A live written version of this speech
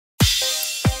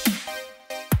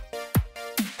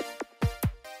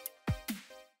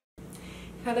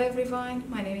Hello everyone,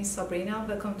 my name is Sabrina.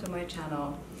 Welcome to my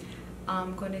channel.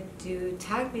 I'm going to do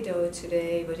tag video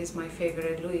today, but it's my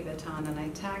favorite Louis Vuitton, and I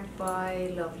tagged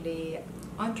by lovely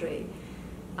Andri.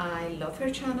 I love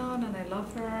her channel and I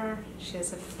love her. She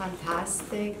has a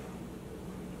fantastic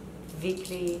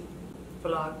weekly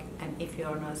vlog, and if you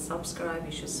are not subscribed,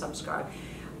 you should subscribe.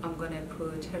 I'm going to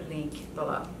put her link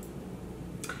below.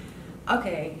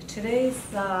 Okay, today's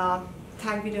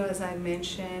tag video, as I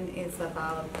mentioned, is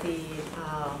about the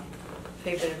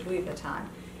favorite Louis Vuitton.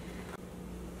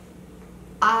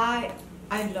 I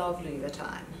love Louis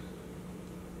Vuitton,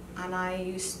 and I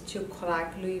used to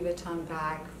collect Louis Vuitton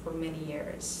bag for many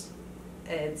years.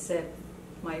 It's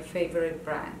my favorite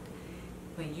brand.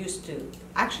 I used to.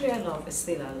 Actually,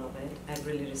 still I love it. I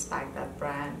really respect that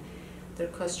brand. Their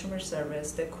customer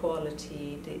service, the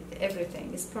quality,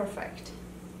 everything is perfect.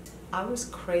 I was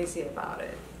crazy about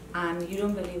it, and you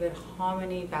don't believe it how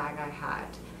many bags I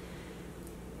had.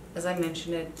 As I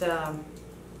mentioned it,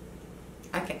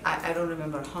 I don't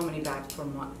remember how many bags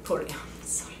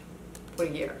per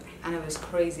year, and I was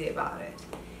crazy about it.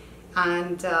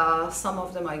 And some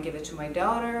of them I give it to my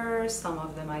daughter, some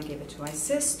of them I give it to my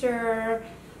sister,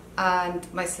 and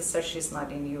my sister, she's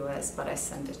not in the US, but I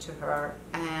sent it to her.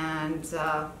 And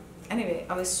anyway,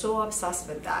 I was so obsessed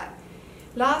with that.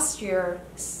 Last year,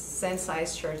 since I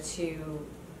started to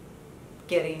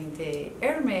getting the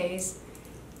Hermes,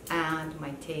 and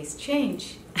my taste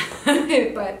changed,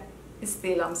 but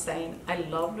still I'm saying I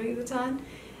love Louis Vuitton,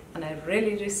 and I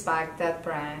really respect that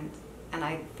brand, and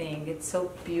I think it's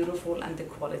so beautiful and the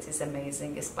quality is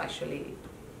amazing, especially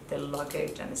the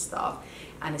luggage and stuff.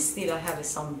 And still I have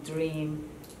some dream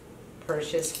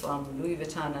purchase from Louis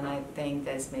Vuitton, and I think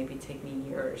that's maybe take me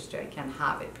years till I can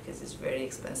have it, because it's very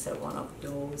expensive, one of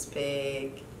those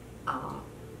big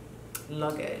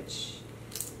luggage.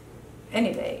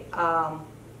 Anyway,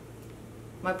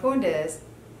 my point is,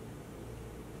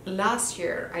 last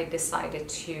year I decided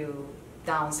to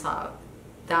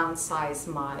downsize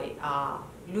my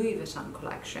Louis Vuitton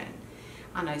collection,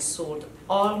 and I sold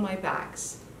all my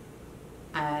bags,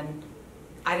 and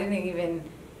I didn't even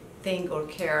think or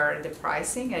care the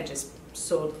pricing. I just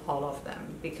sold all of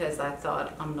them because I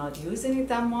thought I'm not using it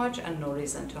that much and no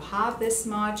reason to have this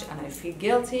much, and I feel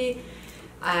guilty,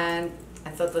 and I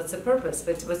thought, what's the purpose?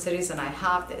 But what's the reason I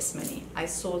have this many? I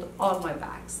sold all my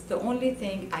bags. The only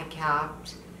thing I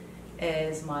kept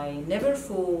is my Never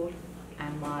Full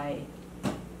and my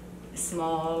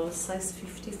small size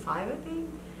 55, I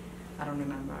think. I don't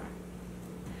remember.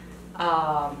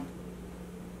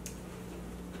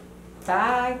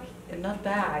 Not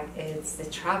bag, it's the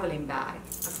traveling bag.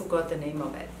 I forgot the name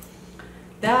of it.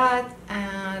 That,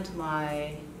 and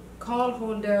my call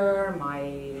holder,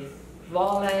 my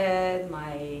wallet,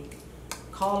 my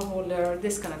call holder,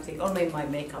 this kind of thing, or maybe my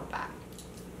makeup bag.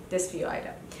 This few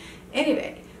items.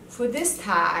 Anyway, for this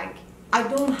tag, I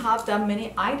don't have that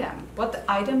many items, but the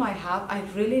item I have, I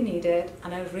really need it,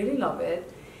 and I really love it,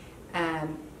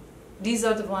 and these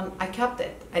are the ones I kept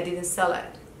it. I didn't sell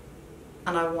it,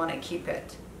 and I want to keep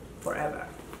it forever.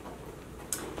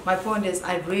 My point is,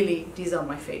 these are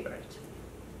my favorite.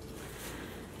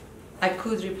 I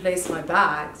could replace my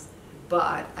bags,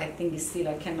 but I think still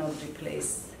I cannot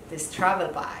replace this travel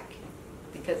bag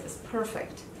because it's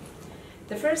perfect.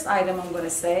 The first item I'm going to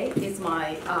say is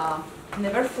my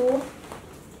Never Full.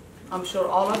 I'm sure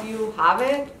all of you have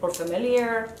it or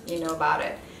familiar, you know about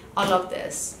it. I love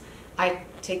this. I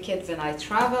take it when I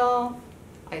travel.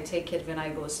 I take it when I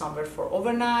go somewhere for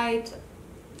overnight.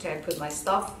 I put my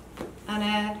stuff on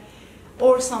it.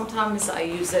 Or sometimes I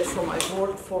use it for my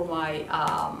work, for my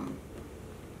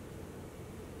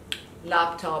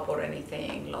laptop or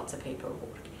anything, lots of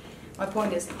paperwork. My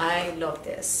point is, I love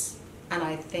this, and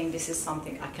I think this is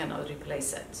something I cannot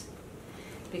replace it,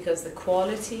 because the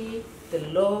quality, the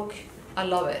look, I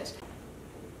love it.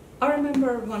 I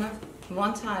remember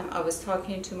one time I was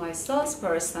talking to my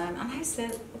salesperson, and I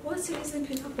said, what's the reason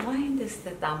people are buying this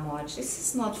that much? This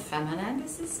is not feminine,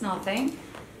 this is nothing.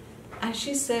 And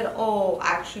she said, oh,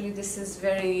 actually this is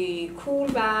very cool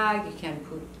bag, you can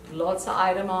put lots of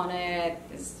items on it.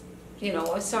 You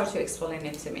know, I started to explain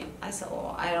it to me. I said,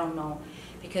 oh, I don't know.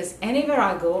 Because anywhere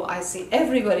I go, I see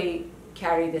everybody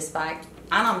carry this bag,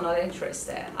 and I'm not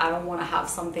interested. I don't want to have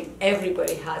something,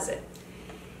 everybody has it.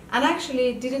 And actually,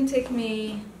 it took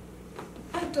me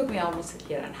almost a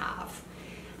year and a half.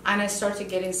 And I started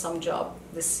getting some job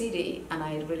in the city, and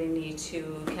I really need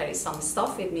to carry some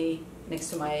stuff with me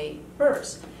next to my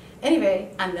purse.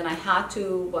 Anyway, and then I had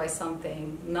to buy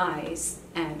something nice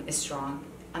and strong.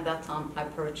 At that time, I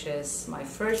purchased my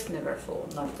first Never Full,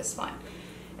 not this one.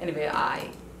 Anyway, I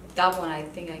that one I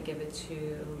think I gave it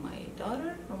to my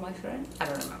daughter or my friend, I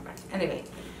don't remember. Anyway,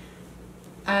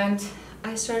 and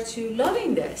I started to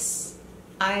loving this.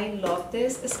 I love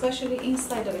this, especially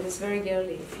inside of it. It's very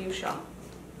girly, fuchsia.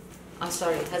 I'm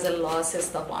sorry, it has a lot of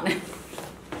stuff on it.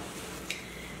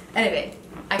 Anyway,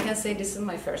 I can say this is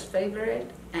my first favorite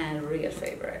and real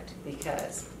favorite,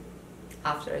 because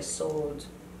after I sold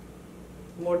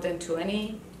more than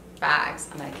 20 bags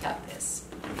and I kept this.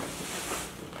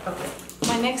 Okay,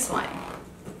 my next one.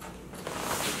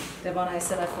 The one I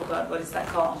said I forgot, what is that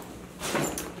called?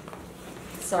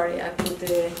 Sorry, I put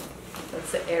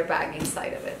that's the airbag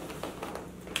inside of it.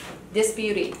 This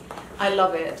beauty, I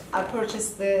love it. I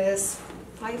purchased this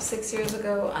 5-6 years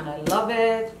ago and I love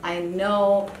it. I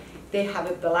know they have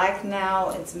it black now.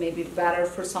 It's maybe better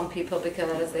for some people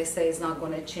because they say it's not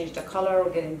going to change the color or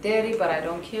getting dirty, but I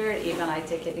don't care. Even I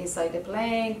take it inside the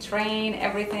plane, train,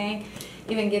 everything.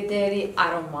 Even get dirty, I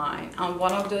don't mind. I'm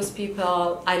one of those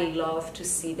people, I love to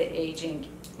see the aging.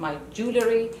 My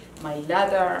jewelry, my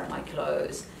leather, my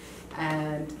clothes,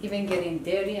 and even getting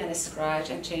dirty and scratch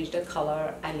and change the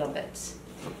color, I love it.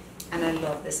 And I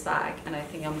love this bag, and I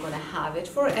think I'm gonna have it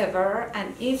forever.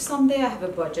 And if someday I have a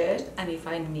budget and if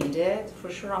I need it, for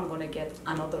sure I'm gonna get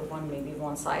another one, maybe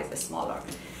one size smaller.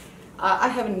 I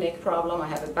have a neck problem, I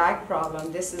have a back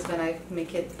problem. This is when I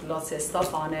make it lots of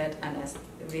stuff on it, and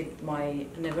with my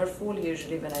never full,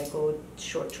 usually when I go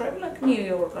short trip like New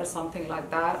York or something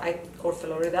like that, or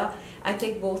Florida, I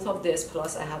take both of this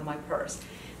plus I have my purse.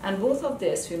 And both of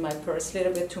this with my purse, a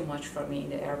little bit too much for me in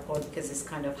the airport because it's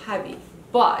kind of heavy,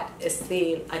 but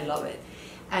still I love it.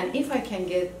 And if I can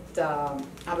get,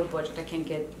 have a budget, I can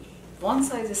get one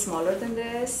size smaller than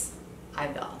this, I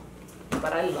will.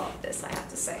 But I love this, I have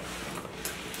to say.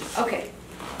 Okay.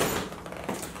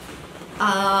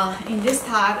 In this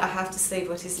tag, I have to say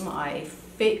what is my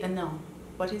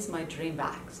what is my dream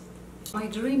bag? My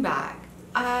dream bag.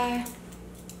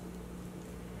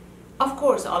 Of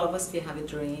course, all of us, we have a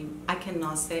dream. I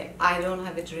cannot say I don't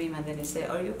have a dream, and then you say,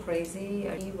 "Are you crazy?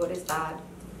 What is that?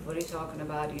 What are you talking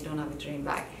about? You don't have a dream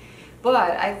bag."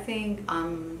 But I think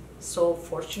I'm so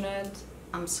fortunate.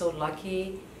 I'm so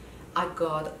lucky. I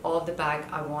got all the bag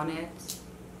I wanted.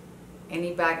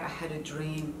 Any bag I had a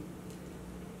dream,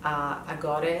 I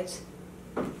got it.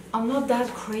 I'm not that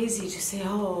crazy to say,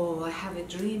 oh, I have a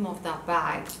dream of that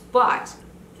bag. But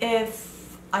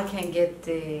if I can get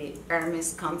the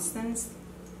Hermes Constance,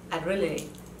 I really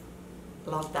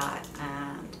love that.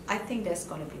 And I think that's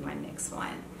going to be my next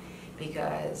one.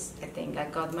 Because I think I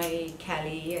got my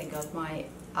Kelly, I got my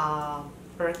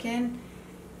Birkin.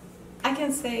 I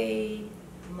can say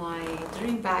my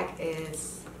dream bag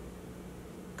is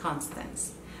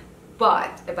Constance.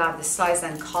 But about the size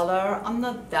and color, I'm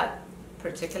not that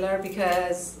particular,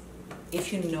 because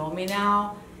if you know me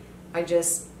now, I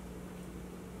just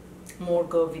more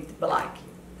go with black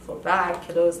for bag,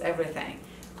 clothes, everything.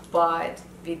 But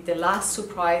with the last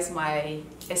surprise my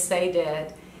essay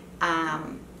did,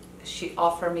 she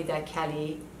offered me that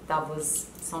Kelly. That was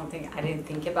something I didn't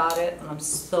think about it, and I'm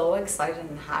so excited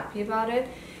and happy about it.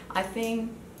 I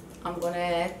think I'm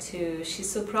she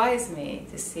surprised me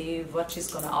to see what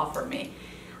she's gonna offer me.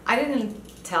 I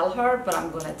didn't tell her, but I'm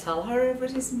gonna tell her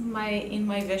what is in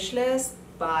my wish list,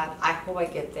 but I hope I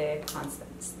get the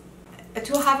Constance.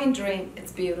 To having dream,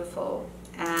 it's beautiful,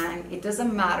 and it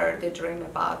doesn't matter the dream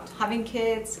about having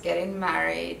kids, getting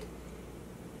married,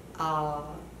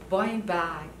 buying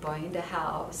bag, buying the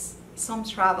house, some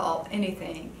travel,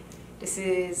 anything. This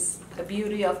is the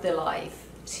beauty of the life,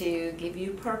 to give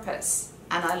you purpose.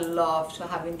 And I love to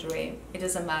have a dream. It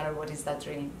doesn't matter what is that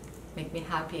dream. Make me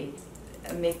happy,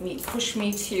 push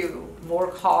me to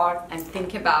work hard and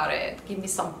think about it. Give me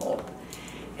some hope.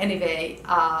 Anyway,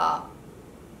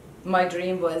 my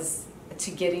dream was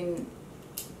to getting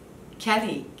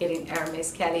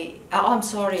Hermes Kelly. Oh, I'm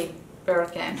sorry,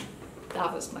 Birkin.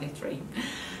 That was my dream.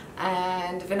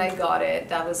 And when I got it,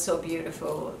 that was so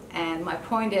beautiful. And my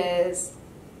point is,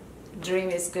 dream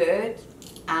is good,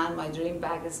 and my dream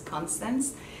bag is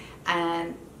Constance.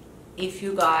 And if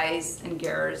you guys and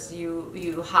girls,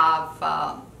 you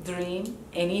have dream,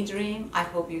 any dream, I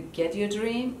hope you get your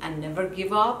dream and never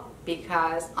give up,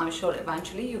 because I'm sure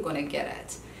eventually you're gonna get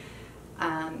it.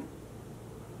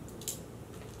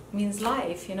 Means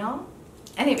life, you know.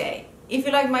 Anyway, if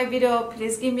you like my video,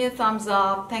 please give me a thumbs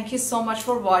up. Thank you so much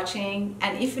for watching.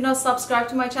 And if you're not subscribed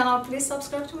to my channel, please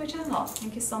subscribe to my channel.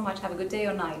 Thank you so much. Have a good day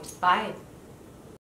or night. Bye.